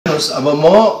हेर्नुस् अब म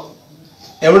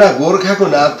एउटा गोर्खाको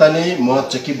नाताले म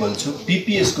चाहिँ के भन्छु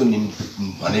पीपीएस को निम्ति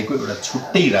भनेको एउटा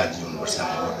छुट्टै राज्य हुनुपर्छ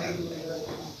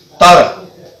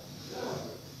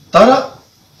तर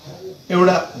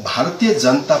एउटा भारतीय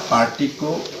जनता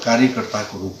पार्टीको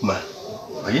कार्यकर्ताको रूपमा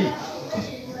है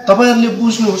तपाईहरुले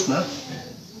बुझ्नुहोस् न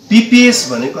पीपीएस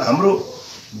भनेको हाम्रो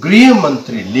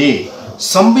गृहमन्त्रीले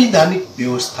संवैधानिक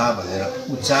व्यवस्था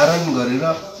भनेर उच्चारण गरेर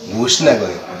घोषणा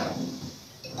गरेको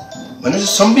भनेपछि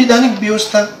संवैधानिक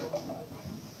व्यवस्था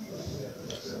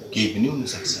केही पनि हुन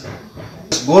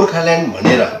सक्छ गोर्खाल्यान्ड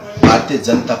भनेर भारतीय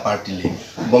जनता पार्टीले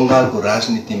बंगालको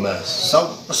राजनीतिमा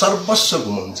सर्वस्व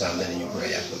घुमाउन चाहदैन यो कुरा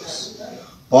याद गर्नुस्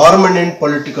पर्मानेन्ट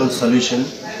पोलिटिकल सल्युसन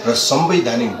र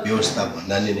संवैधानिक व्यवस्था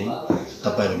भन्नाले नै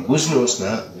तपाईहरु बुझ्नुहोस् न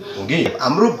ओके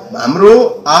हाम्रो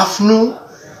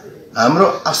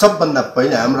सबभन्दा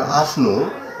पहिला हाम्रो आफ्नो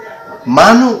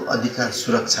मानव अधिकार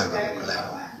सुरक्षा गर्नको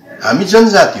लागि हामी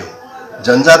जनजाति हो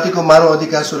जनजातिको मानव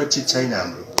अधिकार सुरक्षित छैन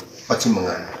हाम्रो पश्चिम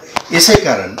बंगालमा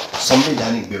यसैकारण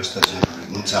संवैधानिक व्यवस्था जरुरी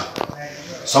हुन्छ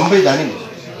संवैधानिक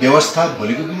व्यवस्था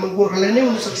भोलिको दिनमा गोर्खाल्यान्ड नै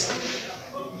हुन सक्छ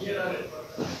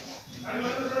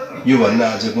यो भन्दा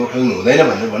अझ गोर्खाल्यान्ड हुँदैन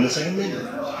भनेर भन्न सकिँदैन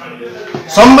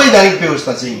संवैधानिक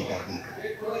व्यवस्था चाहिँ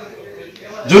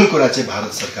इम्पोर्टेन्ट जुन कुरा चाहिँ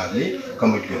भारत सरकारले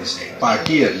कमिट गरिसकेको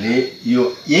पार्टीहरुले यो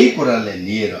यही कुरालाई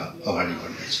लिएर अगाडि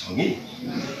बढ्दैछ कि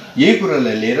यही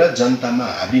कुरालाई लिएर जनतामा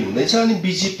हाबी हुँदैछ अनि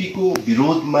बीजेपी को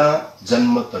विरोधमा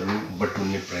जनमतहरु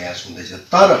बटुल्ने प्रयास हुँदैछ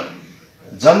तर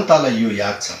जनतालाई यो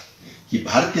याद छ कि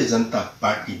भारतीय जनता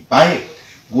पार्टी बाहेक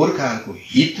गोर्खाहरुको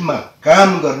हितमा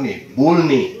काम गर्ने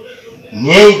बोल्ने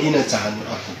न्याय दिन चाहने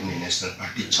अर्को कुनै नेशनल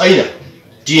पार्टी छैन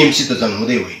टीएमसी त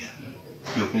जन्मदै होइन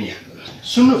यो पनि याद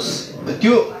गर्नुस् सुन्नुस्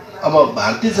त्यो अब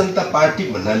भारतीय जनता पार्टी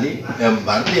भन्नाले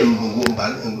भारतीय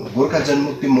गोर्खा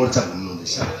जनमुक्ति मोर्चा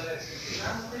भन्नुहुँदैछ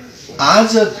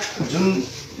आज जुन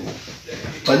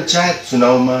पंचायत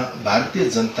चुनावमा भारतीय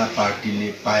जनता पार्टीले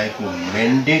पाएको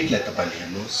म्यान्डेटलाई तपाईले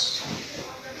हेर्नुस्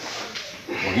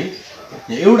ओके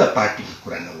एउटा पार्टीको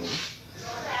कुरा नहो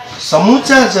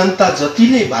समूचा जनता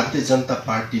जतिले भारतीय जनता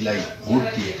पार्टीलाई भोट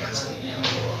दिएका छन्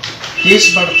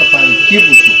त्यसबाट तपाईले के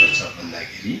बुझ्नुपर्छ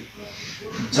भन्दाखेरि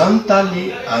जनताले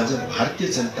आज भारतीय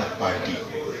जनता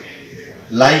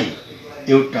पार्टीलाई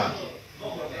एउटा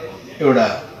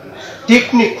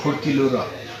टेक्ने खुड्किलो र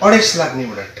अडेस लाग्ने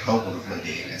एउटा ठाउँको रूपमा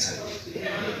देखेका छन्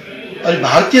अनि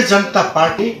भारतीय जनता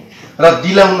पार्टी र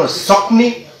दिलाउन सक्ने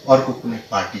अर्को कुनै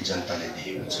पार्टी जनताले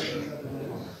देखेको छैन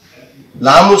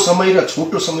लामो समय र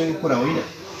छोटो समयको कुरा होइन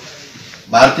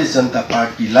भारतीय जनता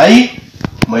पार्टीलाई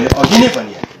मैले अघि नै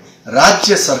भने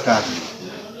राज्य सरकारले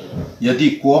यदि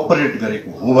कोअपरेट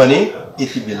गरेको हो भने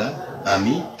यति बेला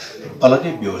हामी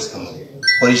अलगै व्यवस्थामा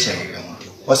परिसकेका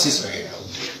हुन्थ्यौं फसिसकेका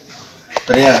हुन्थ्यौं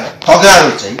तर यहाँ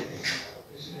तगारो चाहिँ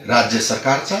राज्य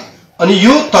सरकार छ अनि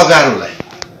यो तगारोलाई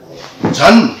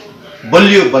झन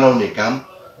बलियो बनाउने काम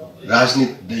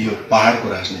राजनीति यो पहाडको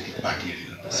राजनीतिक पार्टीहरुले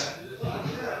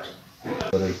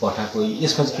गर्दछ पठाको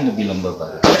यसमा किन विलम्ब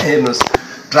भयो हेर्नुस्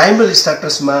ट्राइबल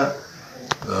स्ट्याटसमा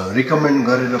रिकमेन्ड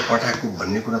गरेर पठाएको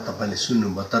भन्ने कुरा तपाईले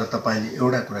सुन्नुभयो तर तपाईले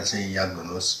एउटा कुरा चाहिँ याद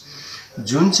गर्नुहोस्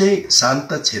जुन चाहिँ शान्त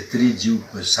छेत्री ज्यू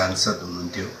सांसद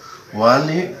हुनुहुन्थ्यो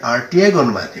उहाँले आरटीआई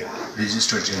गर्नुभएको थियो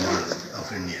रजिस्टर्ड जनरल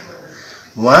अफ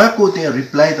इन्डियामा उहाँको त्यहाँ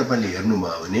रिप्लाई तपाईले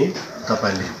हेर्नुभयो भने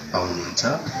तपाईले पाउनुहुन्छ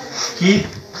कि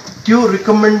त्यो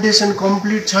रिकमेन्डेसन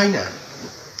कम्प्लिट छैन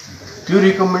त्यो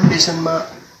रिकमेन्डेसनमा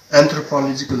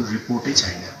एन्थ्रोपोलोजिकल रिपोर्टै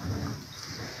छैन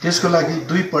त्यसको लागि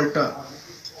दुई पल्ट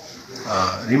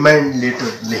रिमाइन्ड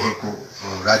लेटर लेखेको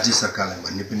राज्य सरकारलाई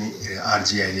भन्ने पनि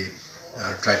आरजीआईले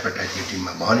ट्राइपार्टाइट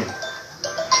मिटिङमा भन्यो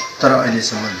तर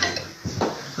अहिलेसम्म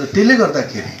त्यसले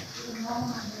गर्दाखेरि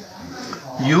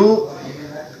यो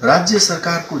राज्य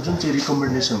सरकारको जुन चाहिँ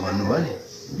रिकमेन्डेसन भन्नुभयो नि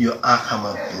यो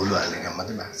आँखामा धुलो हालेका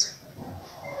मात्रै लाग्छ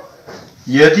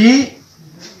यदि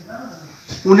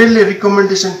उनीहरुले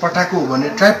रिकमेन्डेसन पठाएको हो भने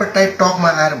ट्राइपार्टाइट टकमा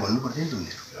आएर भन्नु पर्थ्यो नि त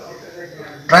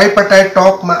उनीहरु ट्राइपार्टाइट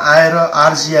टकमा आएर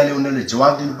आरजीआईले उनीहरुले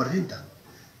जवाफ दिनु पर्थ्यो नि त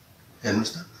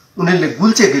हेर्नुस् त उनीहरुले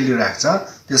गुल्चे खेलिरहेको छ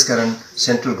त्यसकारण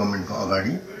सेन्ट्रल गभर्नमेन्टको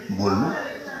अगाडि बोल्नु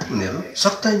उनीहरु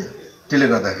सक्दैन त्यसले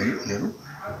गर्दाखेरि उनीहरु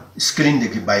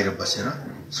स्क्रिनदेखि बाहिर बसेर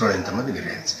षड्यन्त्र मात्रै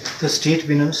गरिरहेको छ त स्टेट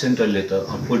बिना सेन्ट्रलले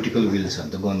त पोलिटिकल विल छ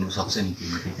त गर्नु सक्छ नि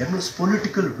हेर्नुस्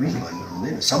पोलिटिकल विल भन्नु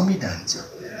हुँदैन संविधान छ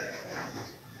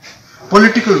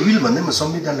पोलिटिकल विल भन्दैमा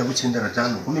संविधानलाई उछिनेर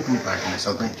जानु कुनै पनि पार्टीले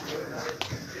सक्दैन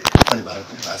अनि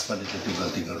भारतको भाजपाले त्यो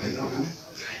गल्ती गर्दैन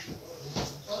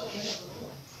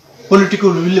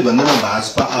पोलिटिकल विल भन्दैमा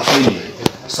भाजपा आफैले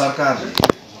सरकारले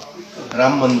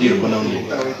राम मन्दिर बनाउने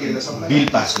बिल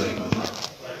पास गरेको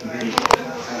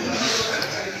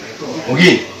हो कि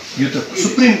यो त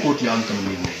सुप्रिम कोर्टले अन्तमा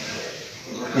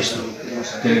निर्णय यस्तो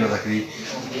त्यसले गर्दाखेरि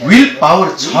विल पावर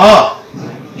छ,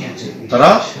 तर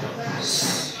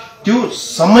त्यो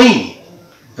समय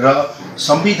र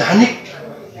संवैधानिक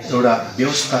एउटा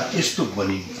व्यवस्था यस्तो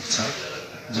बनिनुपर्छ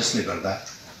जसले गर्दा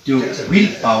त्यो विल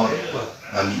पावर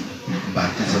हामी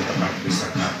भारतीय जनता पार्टीको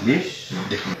सरकारले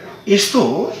देख्नु। यस्तो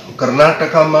हो,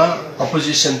 कर्नाटकमा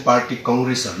अपोजिसन पार्टी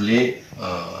कांग्रेसहरूले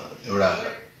एउटा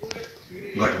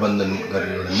गठबन्धन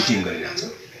गरेर एउटा मिटिङ गरिरहेछ।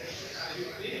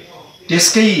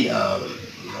 त्यसकै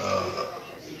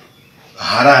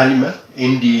हाराहारीमा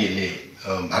एनडीएले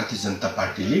भारतीय जनता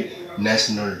पार्टीले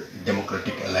नेशनल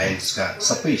डेमोक्रेटिक एलायन्सका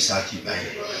सबै साथीभाइ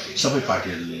सबै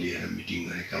पार्टीहरूले लिएर मिटिङ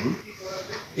गरेका हुन्।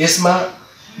 यसमा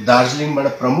दार्जिलिङबाट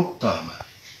प्रमुख तहमा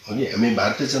हो कि हामी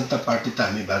भारतीय जनता पार्टी त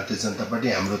हामी भारतीय जनता पार्टी,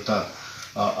 हाम्रो त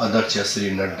अध्यक्ष श्री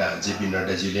नड्डा जेपी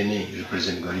नड्डाजीले नै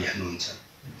रिप्रेजेन्ट गरिहाल्नुहुन्छ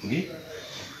कि।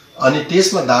 अनि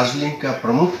त्यसमा दार्जिलिङका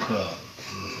प्रमुख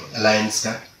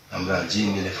एलायन्सका हाम्रा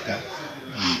जिएनएलएफका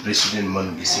प्रेसिडेन्ट मन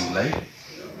घिसिङलाई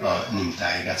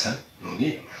निम्ताएका छन् हो कि।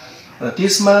 र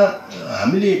त्यसमा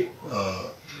हामीले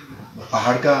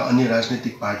पहाडका अन्य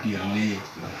राजनीतिक पार्टीहरूले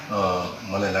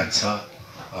मलाई लाग्छ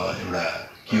एउटा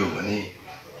के हो भने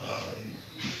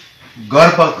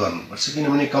गर्व गर्नुपर्छ,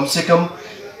 किनभने कमसेकम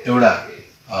एउटा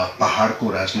पहाडको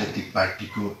राजनीतिक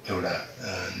पार्टीको एउटा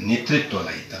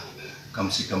नेतृत्वलाई त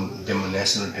कमसेकम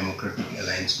नेशनल डेमोक्रेटिक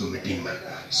एलायन्सको मिटिङमा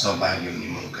सहभागी हुने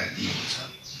मौका दिएको छ।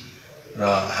 र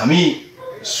हामी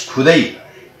खुदै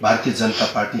भारतीय जनता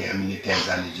पार्टी हामीले त्यहाँ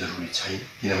जाने जरुरी छैन,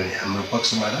 किनभने हाम्रो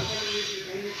पक्षबाट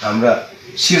हाम्रा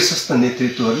शीर्षस्थ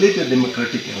नेतृत्वहरूले त्यो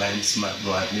डेमोक्रेटिक एलायन्समा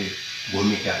उहाँहरूले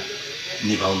भूमिका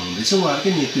निभाउनु हुँदैछ,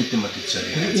 उहाँहरूकै नेतृत्वमा त्यो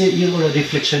चलिरहेको छ। यो एउटा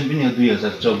रिफ्लेक्सन पनि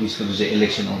 2024 को जुन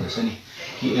इलेक्सन आउँदैछ नि,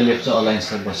 कि एलएफ चाहिँ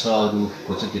अलायन्समा बस्छ,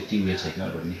 अरूको चाहिँ त्यति उयो छैन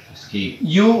भन्ने कि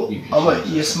यो अब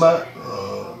यसमा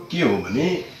के हो भने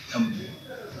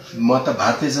म त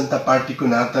भारतीय जनता पार्टीको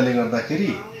नाताले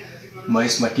गर्दाखेरि म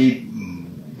यसमा केही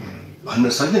भन्न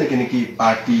सक्दिनँ, किनकि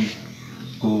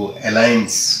पार्टीको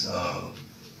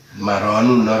एलायन्समा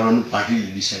रहनु नरहनु पार्टीले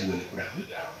डिसाइड गर्ने कुरा हो।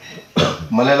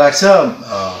 मलाई लाग्छ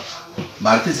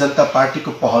भारतीय जनता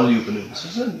पार्टीको पहल यो पनि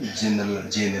हुनसक्छ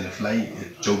जिएनएलएफलाई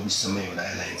 24 सम्म एउटा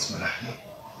एलायन्समा राख्ने।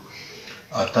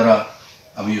 तर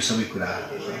अब यो सबै कुरा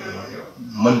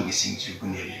मन घिसिङज्यूको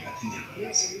निर्णयमाथि निर्भर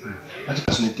गर्छ।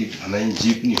 राजनीतिक भनाइ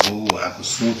जे पनि हो उहाँको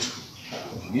सोच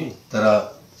हो कि, तर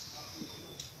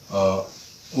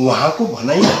उहाँको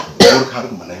भनाइ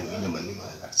गोर्खाहरूको भनाइ होइन भन्ने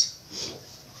मलाई लाग्छ।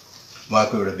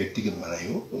 उहाँको एउटा व्यक्तिगत भनाइ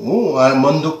हो, उहाँ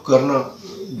मनदुख गर्न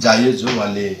जायज हो।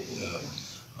 उहाँले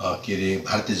के अरे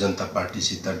भारतीय जनता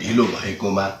पार्टीसित ढिलो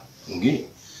भएकोमा हो कि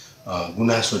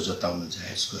गुनासो जताउन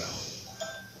जायज कुरा हो।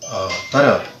 तर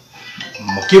म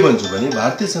के भन्छु भने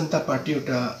भारतीय जनता पार्टी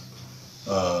एउटा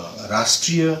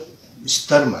राष्ट्रिय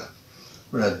स्तरमा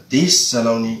एउटा देश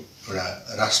चलाउने एउटा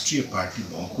राष्ट्रिय पार्टी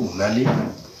भएको हुनाले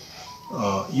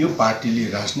यो पार्टीले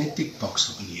राजनीतिक पक्ष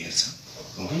पनि हेर्छ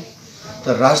हो कि।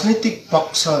 तर राजनीतिक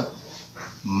पक्ष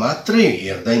मात्रै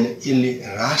हेर्दैन, यसले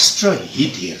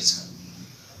राष्ट्रहित हेर्छ।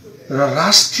 र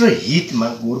राष्ट्रहितमा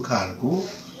गोर्खाहरूको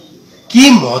के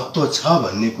महत्त्व छ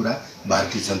भन्ने कुरा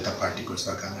भारतीय जनता पार्टीको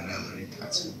सरकारलाई राम्ररी थाहा छ।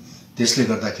 त्यसले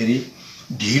गर्दाखेरि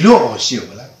ढिलो अवश्य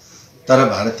होला, तर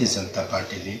भारतीय जनता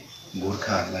पार्टीले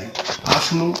गोर्खाहरूलाई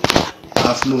आफ्नो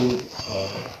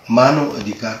मानव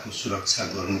अधिकारको सुरक्षा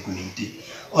गर्नुको निम्ति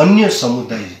अन्य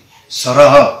समुदाय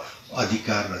सरह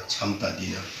अधिकार र क्षमता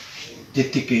दिन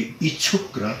त्यत्तिकै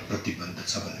इच्छुक र प्रतिबद्ध छ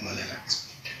भन्ने मलाई लाग्छ।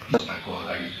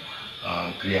 अगाडि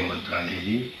गृह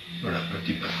मन्त्रालयले एउटा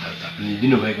प्रतिबद्धता पनि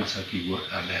दिनुभएको छ कि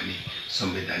गोर्खाहरूलाई हामी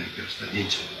संवैधानिक व्यवस्था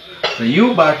दिन्छौँ। र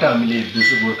योबाट हामीले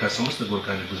समस्त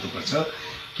गोर्खाहरूले बुझ्नुपर्छ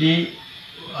कि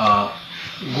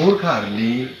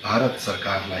गोर्खाहरूले भारत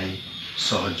सरकारलाई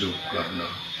सहयोग गर्न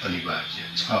अनिवार्य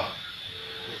छ।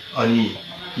 अनि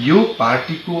यो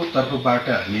पार्टीको तर्फबाट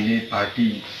हामीले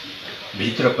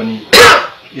पार्टीभित्र पनि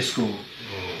यसको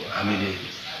हामीले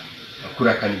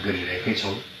कुराकानी गरिरहेकै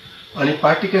छौँ। अनि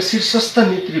पार्टीका शीर्षस्थ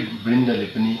नेतृवृन्दले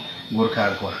पनि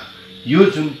गोर्खाहरूको यो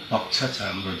जुन पक्ष छ,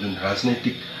 हाम्रो जुन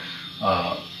राजनैतिक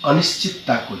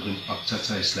अनिश्चितताको जुन पक्ष छ,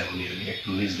 यसलाई उनीहरूले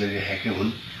एक्नोलेज गरिरहेकै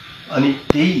हुन्। अनि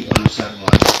त्यही अनुसार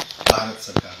उहाँले भारत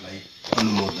सरकारलाई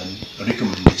अनुमोदन,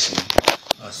 रिकमेन्डेसन,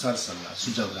 सरसल्लाह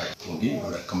सुझाव राख्नुको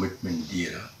एउटा कमिटमेन्ट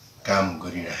दिएर काम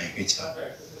गरिरहेकै छ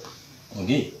हो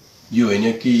कि। यो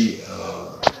होइन कि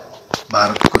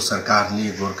भारतको सरकारले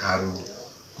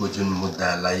गोर्खाहरूको जुन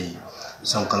मुद्दालाई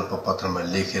सङ्कल्प पत्रमा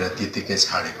लेखेर त्यतिकै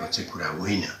छाडेको चाहिँ कुरा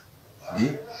होइन कि।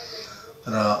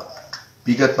 र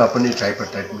विगतमा पनि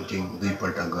ट्राइपार्टाइट मिटिङ 2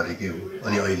 पल्ट गरेकै हो,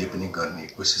 अनि अहिले पनि गर्ने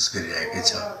कोसिस गरिरहेकै छ।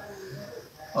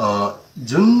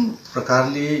 जुन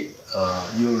प्रकारले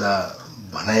यो एउटा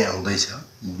भनाइ आउँदैछ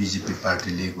बीजेपी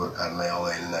पार्टीले गोर्खाहरूलाई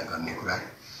अवहेलना गर्ने कुरा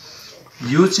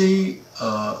यो चाहिँ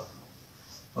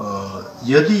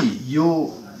यदि यो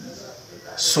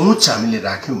सोच हामीले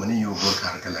राख्यौं भने यो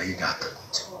गोर्खाहरूका लागि घातक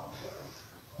हुन्छ।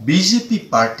 बीजेपी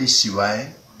पार्टी सिवाय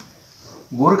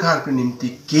गोर्खाहरूको निम्ति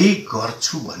केही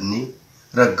गर्छु भन्ने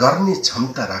र गर्ने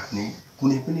क्षमता राख्ने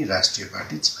कुनै पनि राष्ट्रिय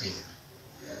पार्टी छैन।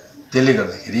 त्यसले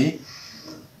गर्दाखेरि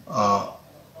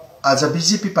आज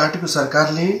बीजेपी पार्टीको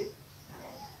सरकारले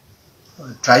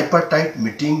ट्राइपार्टाइट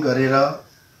मिटिङ गरेर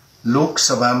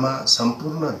लोकसभामा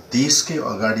सम्पूर्ण देशकै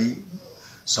अगाडि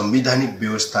संवैधानिक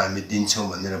व्यवस्था हामी दिन्छौं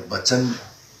भनेर वचन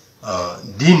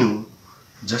दिनु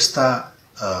जस्ता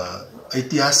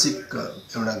ऐतिहासिक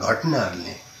एउटा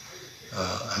घटनाहरूले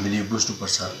हामीले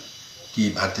बुझ्नुपर्छ कि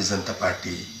भारतीय जनता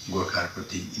पार्टी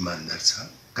गोर्खाहरूप्रति इमानदार छ,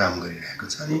 काम गरिरहेको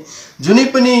छ। अनि जुनै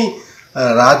पनि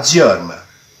राज्यहरूमा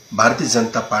भारतीय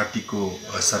जनता पार्टीको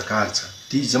सरकार छ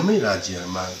ती जम्मै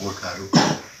राज्यहरूमा गोर्खाहरू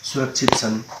सुरक्षित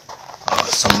छन्,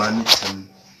 सम्मानित छन्,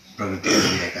 प्रगति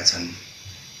गरिरहेका छन्।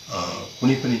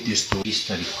 कुनै पनि त्यस्तो 20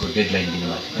 तारिखको डेडलाइन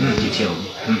दिनुभएको थियो चिठी आउने,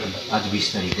 आज 20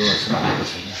 तारिख हो, आएको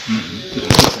छैन।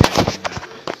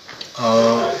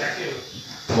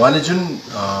 उहाँले जुन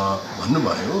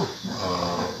भन्नुभयो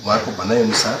उहाँको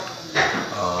भनाइअनुसार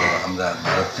हाम्रा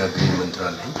भारतका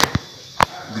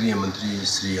गृहमन्त्री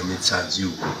श्री अमित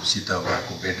शाहज्यूसित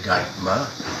उहाँको भेटघाटमा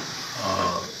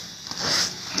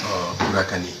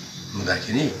कुराकानी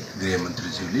हुँदाखेरि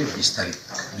गृहमन्त्रीज्यूले 20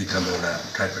 तारिखभित्रमा एउटा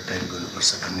ट्राइपार्टाइट गर्नुपर्छ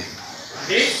भन्ने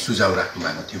सुझाव राख्नु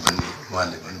भएको थियो भन्ने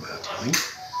उहाँले भन्नुभएको थियो है।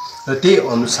 र त्यही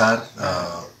अनुसार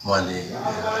उहाँले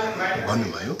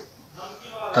भन्नुभयो।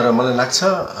 तर मलाई लाग्छ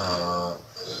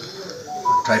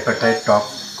ट्राइपार्टाइट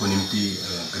टकको निम्ति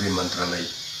गृह मन्त्रालय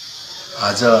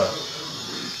आज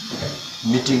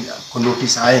मिटिङको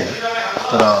नोटिस आएन,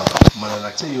 तर मलाई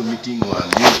लाग्छ यो मिटिङ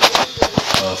उहाँले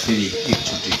फेरि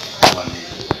एकचोटि उहाँले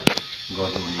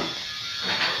गर्नुहुने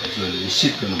जुन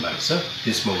निश्चित गर्नुभएको छ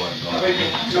त्यसमा उहाँ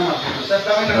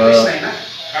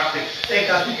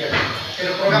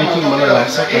मिटिङ मलाई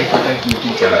लाग्छ ट्राइपार्टाइट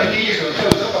मिटिङ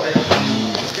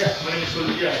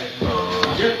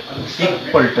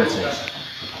एकपल्ट चाहिँ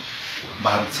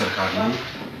भारत सरकारले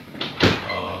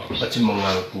पश्चिम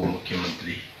बङ्गालको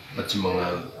मुख्यमन्त्री, पश्चिम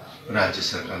बङ्गाल राज्य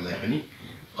सरकारलाई पनि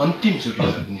अन्तिमचोटि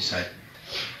पनि सायद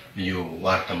यो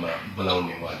वार्तामा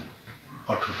बोलाउने उहाँले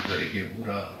अठोट गरेकै हो र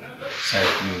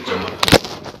सायद यो जम्मा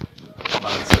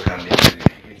भारत सरकारले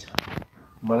गरिरहेकै छ।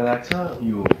 मलाई लाग्छ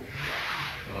यो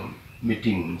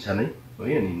मिटिङ हुन्छ नै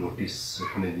है, अनि नोटिस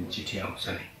कुनै दिन चिठी आउँछ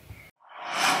नै।